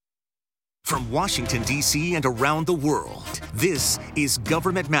From Washington, D.C. and around the world, this is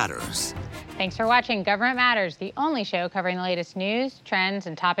Government Matters. Thanks for watching Government Matters, the only show covering the latest news, trends,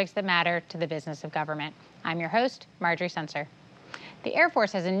 and topics that matter to the business of government. I'm your host, Marjorie Sensor. The Air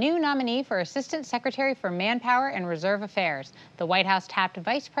Force has a new nominee for Assistant Secretary for Manpower and Reserve Affairs. The White House tapped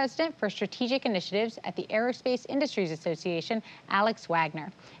Vice President for Strategic Initiatives at the Aerospace Industries Association, Alex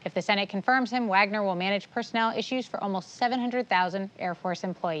Wagner. If the Senate confirms him, Wagner will manage personnel issues for almost 700,000 Air Force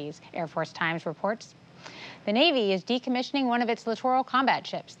employees, Air Force Times reports. The Navy is decommissioning one of its littoral combat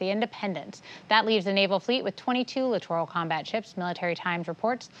ships, the Independence. That leaves the naval fleet with 22 littoral combat ships, Military Times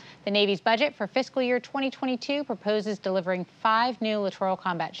reports. The Navy's budget for fiscal year 2022 proposes delivering 5 new littoral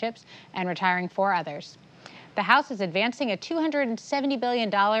combat ships and retiring 4 others. The House is advancing a $270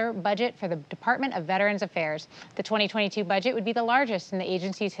 billion budget for the Department of Veterans Affairs. The 2022 budget would be the largest in the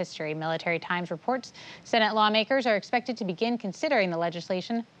agency's history, Military Times reports. Senate lawmakers are expected to begin considering the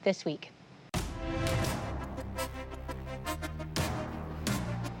legislation this week.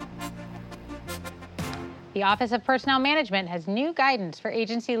 The Office of Personnel Management has new guidance for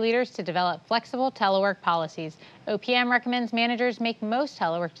agency leaders to develop flexible telework policies. OPM recommends managers make most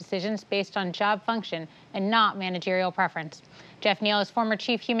telework decisions based on job function and not managerial preference. Jeff Neal is former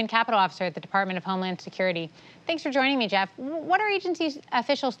Chief Human Capital Officer at the Department of Homeland Security. Thanks for joining me, Jeff. What are agency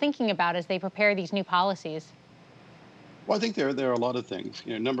officials thinking about as they prepare these new policies? Well, I think there are a lot of things.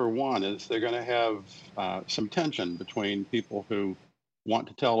 Number one is they're going to have some tension between people who want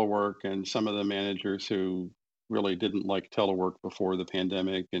to telework and some of the managers who really didn't like telework before the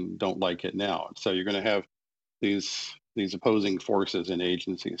pandemic and don't like it now. So you're going to have these opposing forces in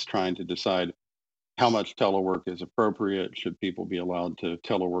agencies trying to decide how much telework is appropriate. Should people be allowed to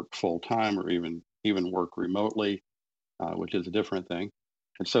telework full time or even work remotely, which is a different thing.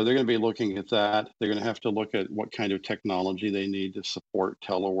 And so they're going to be looking at that. They're going to have to look at what kind of technology they need to support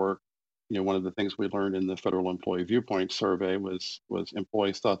telework. One of the things we learned in the Federal Employee Viewpoint Survey was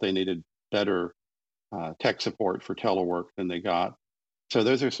employees thought they needed better tech support for telework than they got. So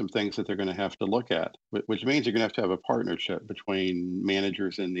those are some things that they're going to have to look at, which means you're going to have a partnership between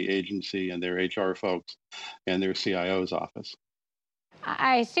managers in the agency and their HR folks and their CIO's office.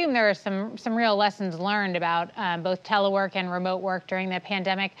 I assume there are some real lessons learned about both telework and remote work during the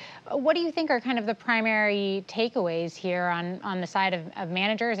pandemic. What do you think are kind of the primary takeaways here on the side of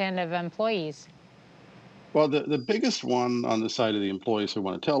managers and of employees? Well, the biggest one on the side of the employees who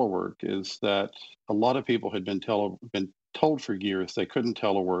want to telework is that a lot of people had been told for years they couldn't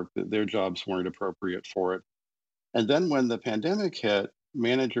telework, that their jobs weren't appropriate for it. And then when the pandemic hit,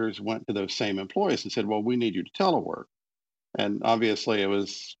 managers went to those same employees and said, well, we need you to telework. And obviously, it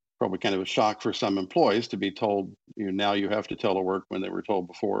was probably kind of a shock for some employees to be told, now you have to telework when they were told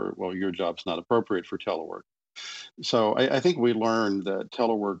before, well, your job's not appropriate for telework. So I think we learned that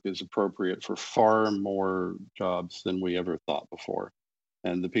telework is appropriate for far more jobs than we ever thought before.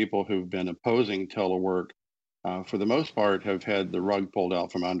 And the people who've been opposing telework, for the most part, have had the rug pulled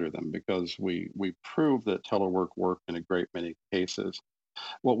out from under them because we proved that telework worked in a great many cases.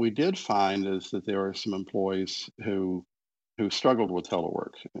 What we did find is that there are some employees who struggled with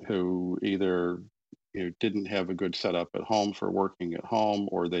telework, who either didn't have a good setup at home for working at home,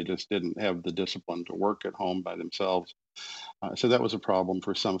 or they just didn't have the discipline to work at home by themselves. So that was a problem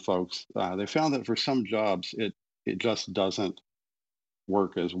for some folks. They found that for some jobs, it just doesn't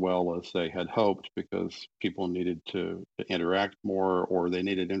work as well as they had hoped because people needed to interact more, or they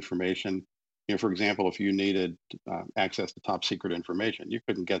needed information. For example, if you needed access to top secret information, you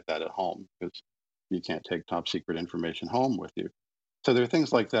couldn't get that at home because you can't take top secret information home with you. So there are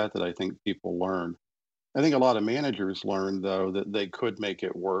things like that I think people learn. I think a lot of managers learned, though, that they could make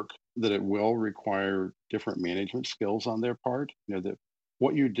it work, that it will require different management skills on their part. That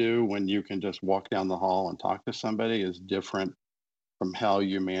what you do when you can just walk down the hall and talk to somebody is different from how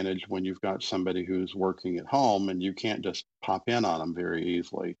you manage when you've got somebody who's working at home and you can't just pop in on them very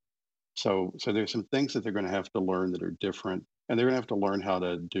easily. So there's some things that they're going to have to learn that are different. And they're going to have to learn how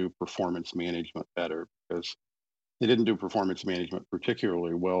to do performance management better because they didn't do performance management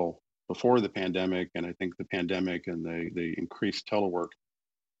particularly well before the pandemic. And I think the pandemic and the increased telework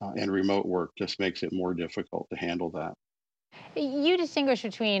and remote work just makes it more difficult to handle that. You distinguish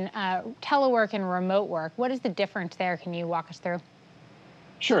between telework and remote work. What is the difference there? Can you walk us through?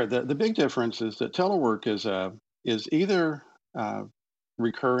 Sure. The big difference is that telework is either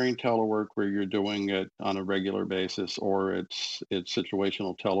recurring telework where you're doing it on a regular basis, or it's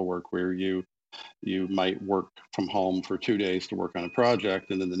situational telework where you might work from home for 2 days to work on a project,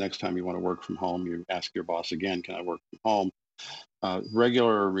 and then the next time you want to work from home, you ask your boss again, can I work from home?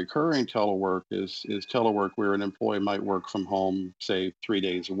 Regular or recurring telework is telework where an employee might work from home, say 3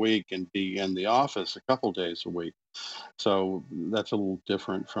 days a week, and be in the office a couple days a week. So that's a little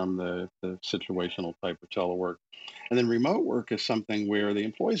different from the situational type of telework. And then remote work is something where the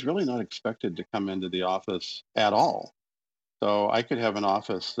employee is really not expected to come into the office at all. So I could have an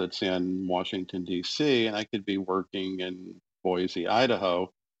office that's in Washington, D.C., and I could be working in Boise,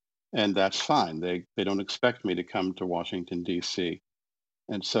 Idaho, and that's fine. They don't expect me to come to Washington, D.C.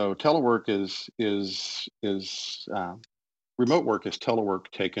 And so telework is remote work is telework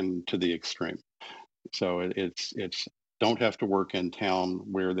taken to the extreme. So it's don't have to work in town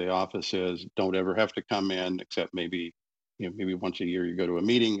where the office is. Don't ever have to come in, except maybe maybe once a year you go to a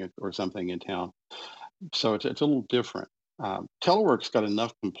meeting or something in town. So it's a little different. Telework's got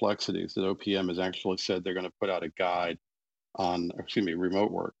enough complexities that OPM has actually said they're going to put out a guide on, excuse me,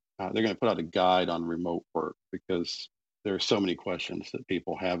 remote work. They're going to put out a guide on remote work because there are so many questions that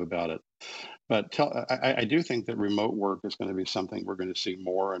people have about it. But I do think that remote work is going to be something we're going to see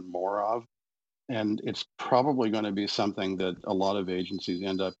more and more of. And it's probably going to be something that a lot of agencies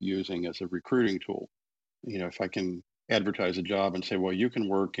end up using as a recruiting tool. If I can advertise a job and say, well, you can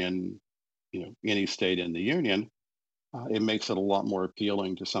work in, any state in the union, it makes it a lot more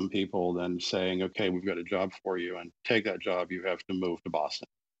appealing to some people than saying, okay, we've got a job for you, and to take that job, you have to move to Boston,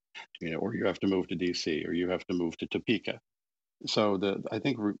 or you have to move to DC, or you have to move to Topeka. So I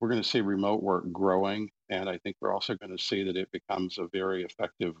think we're going to see remote work growing, and I think we're also going to see that it becomes a very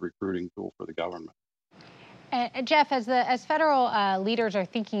effective recruiting tool for the government. Jeff, as federal leaders are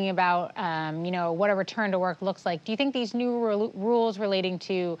thinking about, what a return to work looks like, do you think these new rules relating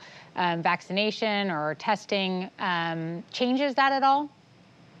to vaccination or testing changes that at all?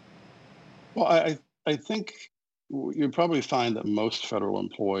 Well, I think you'd probably find that most federal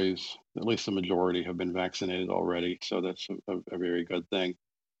employees, at least the majority, have been vaccinated already. So that's a very good thing.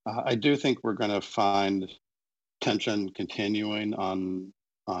 I do think we're going to find tension continuing on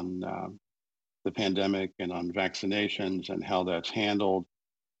the pandemic and on vaccinations and how that's handled.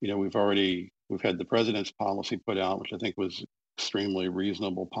 We've had the president's policy put out, which I think was extremely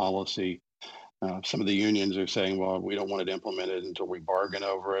reasonable policy. Some of the unions are saying, well, we don't want it implemented until we bargain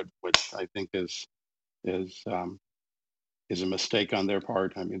over it, which I think is a mistake on their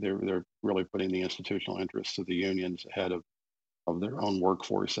part. I mean, they're really putting the institutional interests of the unions ahead of their own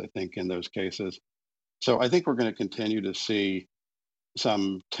workforce, I think, in those cases. So I think we're going to continue to see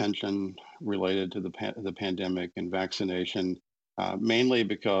some tension related to the pandemic and vaccination, mainly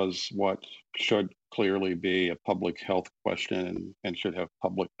because what should clearly be a public health question and should have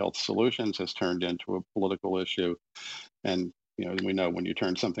public health solutions has turned into a political issue. And we know when you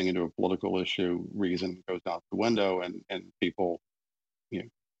turn something into a political issue, reason goes out the window, and people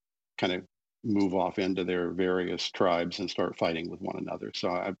kind of move off into their various tribes and start fighting with one another. So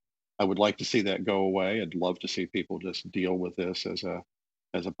I would like to see that go away. I'd love to see people just deal with this as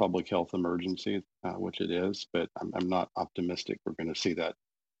a public health emergency, which it is, but I'm not optimistic we're going to see that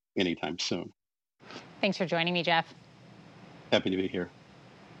anytime soon. Thanks for joining me, Jeff. Happy to be here.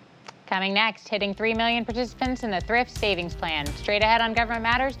 Coming next, hitting 3 million participants in the Thrift Savings Plan. Straight ahead on Government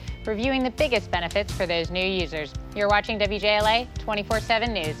Matters, reviewing the biggest benefits for those new users. You're watching WJLA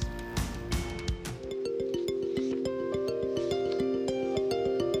 24/7 News.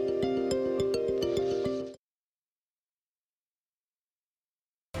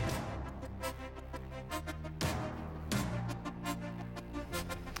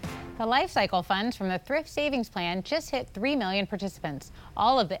 The life cycle funds from the Thrift Savings Plan just hit 3 million participants.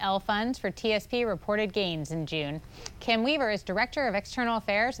 All of the L funds for TSP reported gains in June. Kim Weaver is Director of External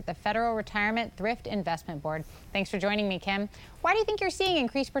Affairs at the Federal Retirement Thrift Investment Board. Thanks for joining me, Kim. Why do you think you're seeing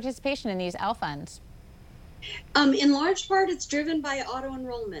increased participation in these L funds? In large part, it's driven by auto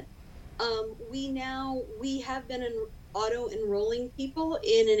enrollment. We have been auto enrolling people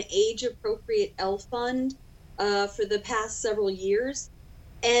in an age-appropriate L fund for the past several years.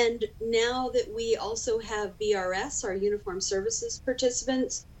 And now that we also have BRS, our Uniform Services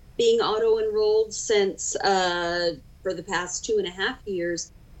participants, being auto-enrolled since for the past 2.5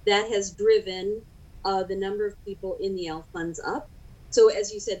 years, that has driven the number of people in the L funds up. So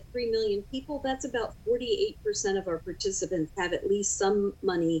as you said, 3 million people, that's about 48% of our participants have at least some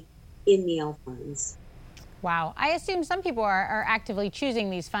money in the L funds. Wow. I assume some people are actively choosing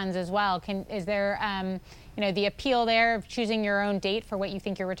these funds as well. Is there the appeal there of choosing your own date for what you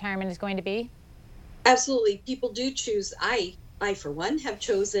think your retirement is going to be? Absolutely. People do choose. I for one, have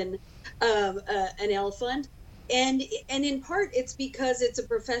chosen an L fund. And in part, it's because it's a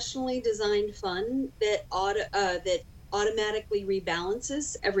professionally designed fund that automatically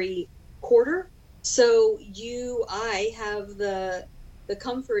rebalances every quarter. So I have the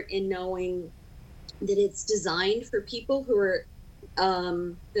comfort in knowing that it's designed for people who are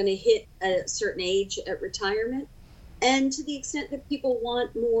going to hit a certain age at retirement. And to the extent that people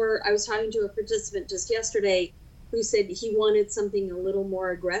want more, I was talking to a participant just yesterday who said he wanted something a little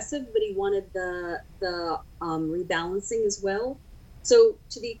more aggressive, but he wanted the rebalancing as well. So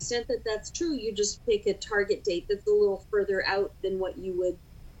to the extent that that's true, you just pick a target date that's a little further out than what you would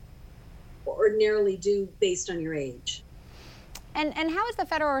ordinarily do based on your age. And how is the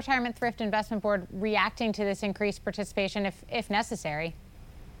Federal Retirement Thrift Investment Board reacting to this increased participation if necessary?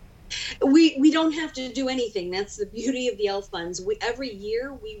 We don't have to do anything. That's the beauty of the ELF funds. Every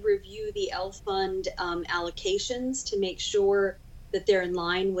year we review the ELF fund allocations to make sure that they're in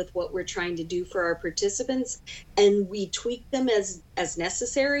line with what we're trying to do for our participants, and we tweak them as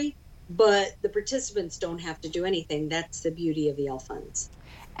necessary, but the participants don't have to do anything. That's the beauty of the ELF funds.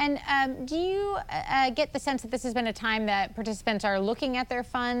 And do you get the sense that this has been a time that participants are looking at their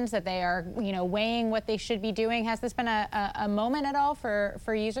funds, that they are, weighing what they should be doing? Has this been a moment at all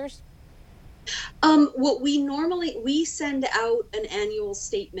for users? What we send out an annual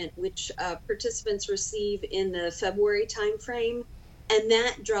statement, which participants receive in the February timeframe, and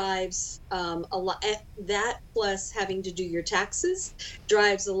that drives a lot. That plus having to do your taxes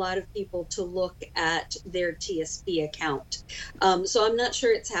drives a lot of people to look at their TSP account. So I'm not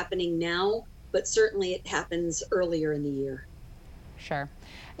sure it's happening now, but certainly it happens earlier in the year. Sure.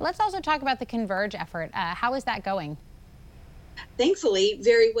 Let's also talk about the Converge effort. How is that going? Thankfully,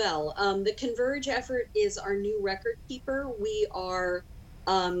 very well. The Converge effort is our new record keeper. We are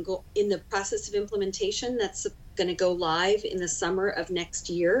in the process of implementation. That's going to go live in the summer of next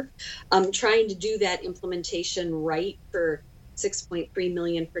year. Trying to do that implementation right for 6.3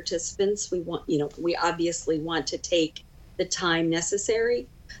 million participants. We obviously want to take the time necessary.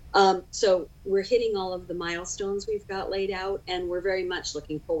 So we're hitting all of the milestones we've got laid out, and we're very much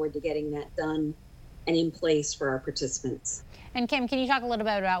looking forward to getting that done and in place for our participants. And Kim, can you talk a little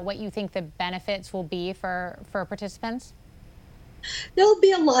bit about what you think the benefits will be for participants? There'll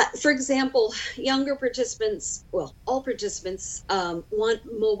be a lot. For example, younger participants, well, all participants want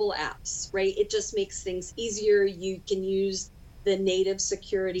mobile apps, right? It just makes things easier. You can use the native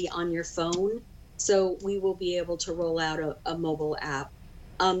security on your phone. So we will be able to roll out a mobile app.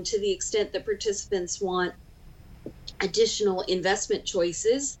 To the extent that participants want additional investment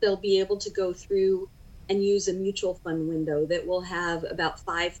choices, they'll be able to go through and use a mutual fund window that will have about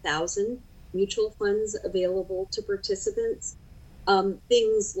 5,000 mutual funds available to participants.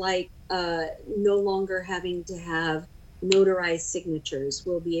 Things like no longer having to have notarized signatures.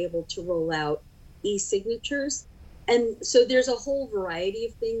 We'll be able to roll out e-signatures. And so there's a whole variety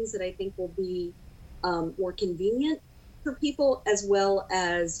of things that I think will be more convenient for people as well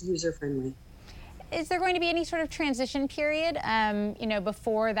as user-friendly. Is there going to be any sort of transition period,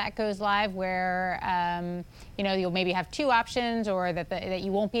 before that goes live, where you'll maybe have two options, or that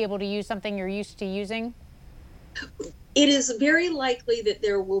you won't be able to use something you're used to using? It is very likely that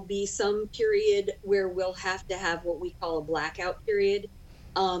there will be some period where we'll have to have what we call a blackout period.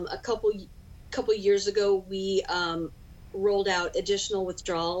 A couple years ago, we rolled out additional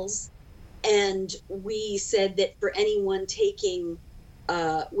withdrawals, and we said that for anyone taking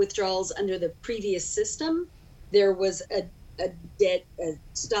withdrawals under the previous system, there was a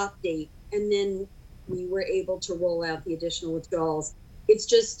stop date, and then we were able to roll out the additional withdrawals. It's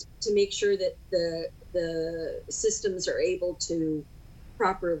just to make sure that the systems are able to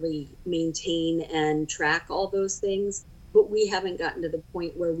properly maintain and track all those things, but we haven't gotten to the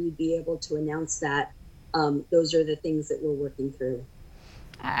point where we'd be able to announce that. Those are the things that we're working through.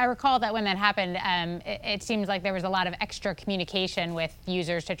 I recall that when that happened, it seems like there was a lot of extra communication with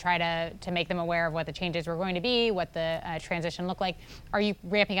users to try to make them aware of what the changes were going to be, what the transition looked like. Are you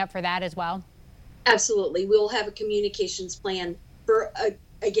ramping up for that as well? Absolutely. We'll have a communications plan for,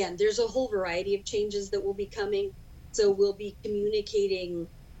 again, there's a whole variety of changes that will be coming. So we'll be communicating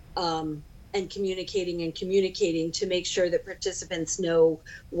and communicating to make sure that participants know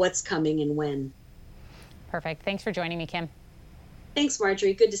what's coming and when. Perfect. Thanks for joining me, Kim. Thanks,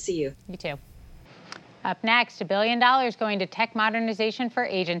 Marjorie. Good to see you. You too. Up next, $1 billion going to tech modernization for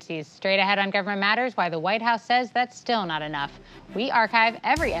agencies. Straight ahead on Government Matters, why the White House says that's still not enough. We archive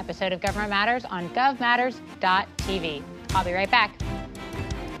every episode of Government Matters on govmatters.tv. I'll be right back.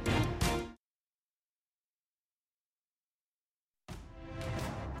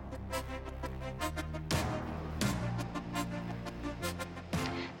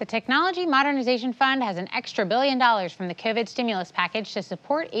 The Technology Modernization Fund has an extra $1 billion from the COVID stimulus package to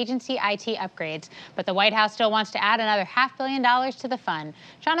support agency IT upgrades, but the White House still wants to add another $500 million to the fund.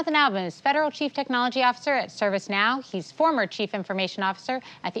 Jonathan Albin is Federal Chief Technology Officer at ServiceNow. He's former Chief Information Officer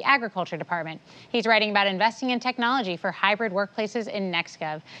at the Agriculture Department. He's writing about investing in technology for hybrid workplaces in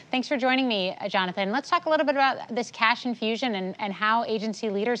NextGov. Thanks for joining me, Jonathan. Let's talk a little bit about this cash infusion and how agency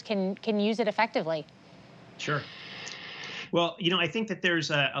leaders can use it effectively. Sure. Well, I think that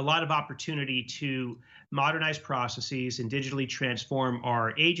there's a lot of opportunity to modernize processes and digitally transform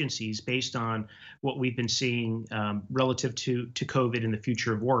our agencies based on what we've been seeing relative to COVID and the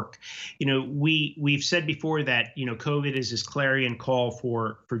future of work. We've said before that, COVID is this clarion call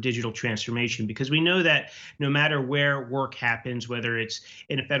for digital transformation, because we know that no matter where work happens, whether it's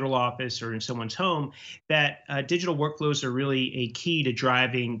in a federal office or in someone's home, that digital workflows are really a key to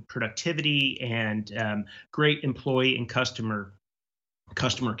driving productivity and great employee and customer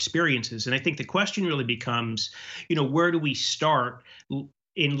experiences. And I think the question really becomes, where do we start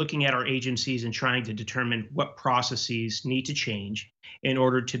in looking at our agencies and trying to determine what processes need to change in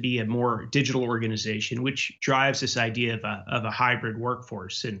order to be a more digital organization, which drives this idea of a hybrid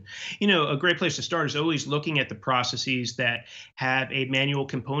workforce. And, a great place to start is always looking at the processes that have a manual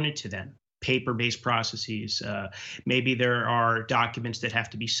component to them. Paper-based processes. Maybe there are documents that have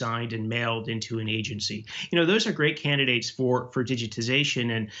to be signed and mailed into an agency. Those are great candidates for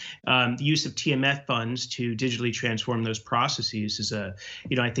digitization, and the use of TMF funds to digitally transform those processes is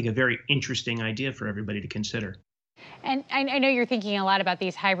I think a very interesting idea for everybody to consider. And I know you're thinking a lot about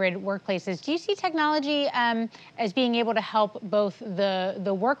these hybrid workplaces. Do you see technology as being able to help both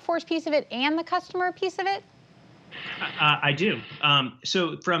the workforce piece of it and the customer piece of it? I do.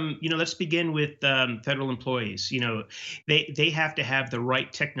 So let's begin with federal employees. They have to have the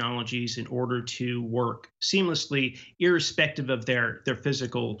right technologies in order to work seamlessly, irrespective of their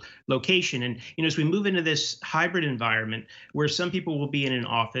physical location. And, as we move into this hybrid environment where some people will be in an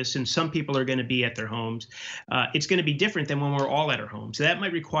office and some people are going to be at their homes, it's going to be different than when we're all at our homes. So that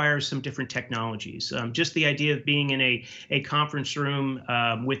might require some different technologies. Just the idea of being in a conference room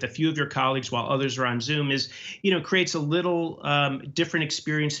with a few of your colleagues while others are on Zoom is, creates a little different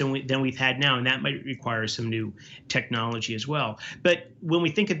experience than we've had now, and that might require some new technology as well. But when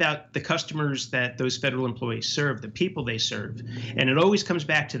we think about the customers that those federal employees serve, the people they serve, and it always comes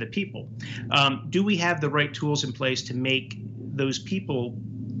back to the people, do we have the right tools in place to make those people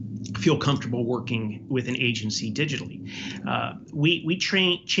feel comfortable working with an agency digitally? We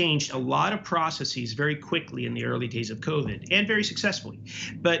changed a lot of processes very quickly in the early days of COVID, and very successfully.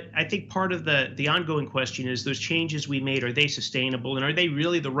 But I think part of the ongoing question is those changes we made, are they sustainable, and are they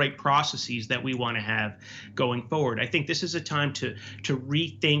really the right processes that we want to have going forward? I think this is a time to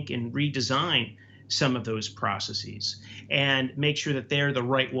rethink and redesign some of those processes and make sure that they're the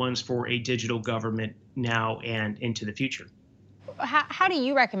right ones for a digital government now and into the future. How do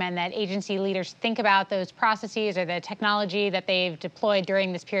you recommend that agency leaders think about those processes or the technology that they've deployed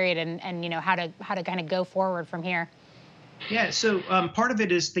during this period, and how to kind of go forward from here? Yeah, so part of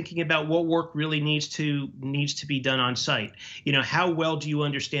it is thinking about what work really needs to be done on site. How well do you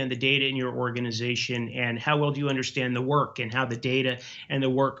understand the data in your organization, and how well do you understand the work and how the data and the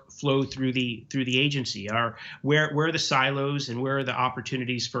work flow through the agency? Where are the silos and where are the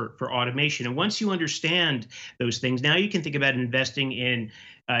opportunities for automation? And once you understand those things, now you can think about investing in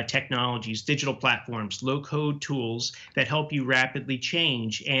technologies, digital platforms, low-code tools that help you rapidly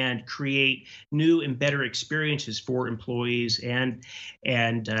change and create new and better experiences for employees and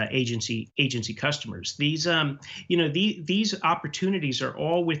agency customers. These these opportunities are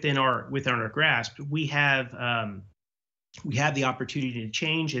all within our grasp. We have the opportunity to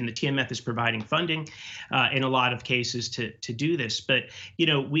change, and the TMF is providing funding in a lot of cases to do this. But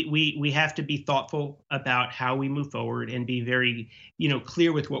we have to be thoughtful about how we move forward and be very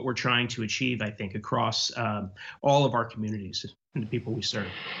clear with what we're trying to achieve, I think, across all of our communities and the people we serve.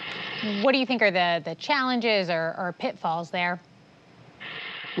 What do you think are the challenges or pitfalls there?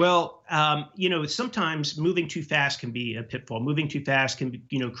 Well, sometimes moving too fast can be a pitfall. Moving too fast can,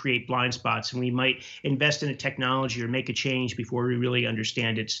 create blind spots, and we might invest in a technology or make a change before we really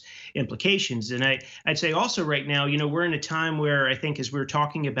understand its implications. And I'd say also right now, we're in a time where I think, as we're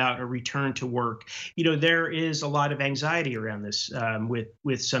talking about a return to work, there is a lot of anxiety around this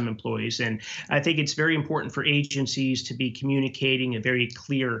with some employees. And I think it's very important for agencies to be communicating a very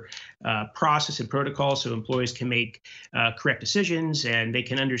clear process and protocol so employees can make correct decisions and they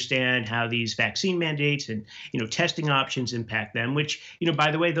can understand understand how these vaccine mandates and, testing options impact them, which,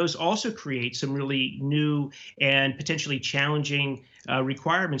 by the way, those also create some really new and potentially challenging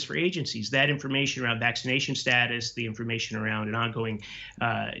requirements for agencies. That information around vaccination status, the information around an ongoing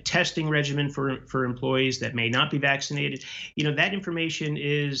testing regimen for employees that may not be vaccinated, that information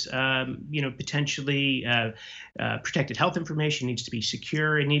is, potentially protected health information, needs to be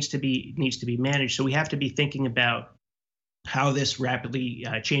secure, it needs to be managed. So we have to be thinking about how this rapidly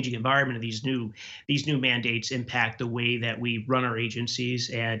changing environment of these new mandates impact the way that we run our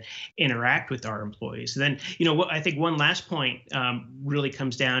agencies and interact with our employees. And then, what I think one last point really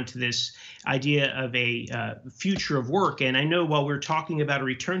comes down to this idea of a future of work. And I know while we're talking about a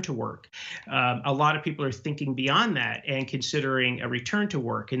return to work, a lot of people are thinking beyond that and considering a return to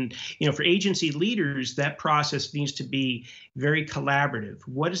work. And, for agency leaders, that process needs to be very collaborative.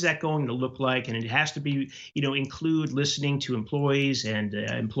 What is that going to look like? And it has to be, include listening to employees and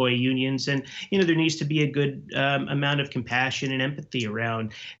employee unions. And, there needs to be a good amount of compassion and empathy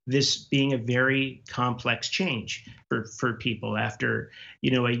around this being a very complex change for people after,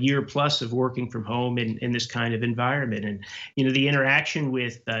 a year plus of working from home in this kind of environment. And, the interaction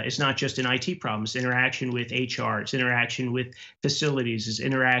with, it's not just an IT problem, it's interaction with HR, it's interaction with facilities, it's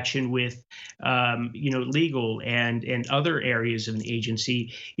interaction with, legal and other areas of an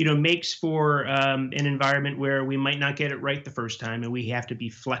agency, makes for an environment where we might not get it right the first time. And we have to be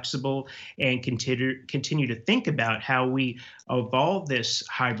flexible and continue to think about how we evolve this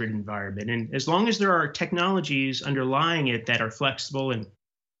hybrid environment. And as long as there are technologies underlying it that are flexible and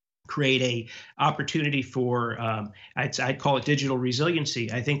create a opportunity for, I'd call it digital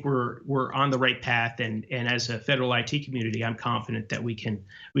resiliency, I think we're on the right path. And as a federal IT community, I'm confident that we can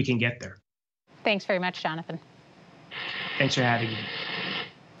get there. Thanks very much, Jonathan. Thanks for having me.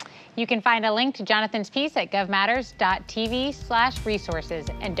 You can find a link to Jonathan's piece at govmatters.tv/resources.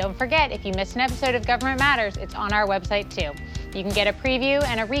 And don't forget, if you missed an episode of Government Matters, it's on our website too. You can get a preview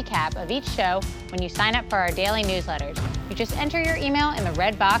and a recap of each show when you sign up for our daily newsletters. You just enter your email in the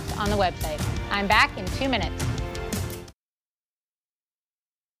red box on the website. I'm back in 2 minutes.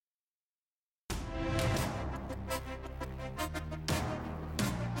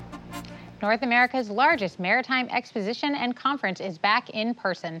 North America's largest maritime exposition and conference is back in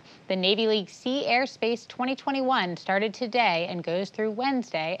person. The Navy League Sea Air Space 2021 started today and goes through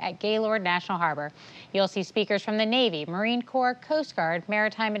Wednesday at Gaylord National Harbor. You'll see speakers from the Navy, Marine Corps, Coast Guard,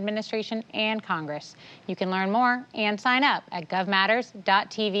 Maritime Administration, and Congress. You can learn more and sign up at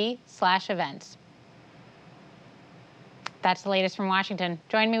govmatters.tv/events. That's the latest from Washington.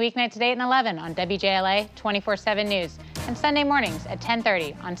 Join me weeknights at 8 and 11 on WJLA 24/7 News and Sunday mornings at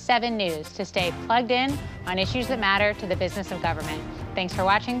 10:30 on 7 News to stay plugged in on issues that matter to the business of government. Thanks for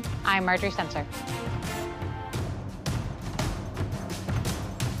watching. I'm Marjorie Spencer.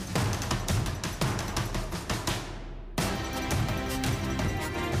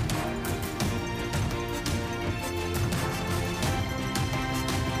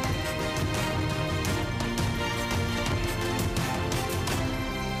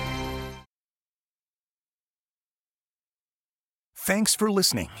 Thanks for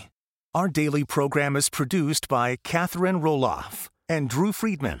listening. Our daily program is produced by Catherine Roloff and Drew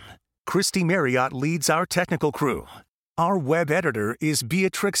Friedman. Christy Marriott leads our technical crew. Our web editor is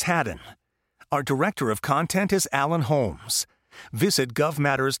Beatrix Haddon. Our director of content is Alan Holmes. Visit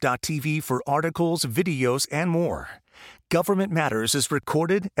govmatters.tv for articles, videos, and more. Government Matters is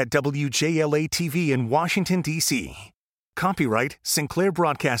recorded at WJLA-TV in Washington, D.C. Copyright Sinclair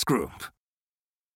Broadcast Group.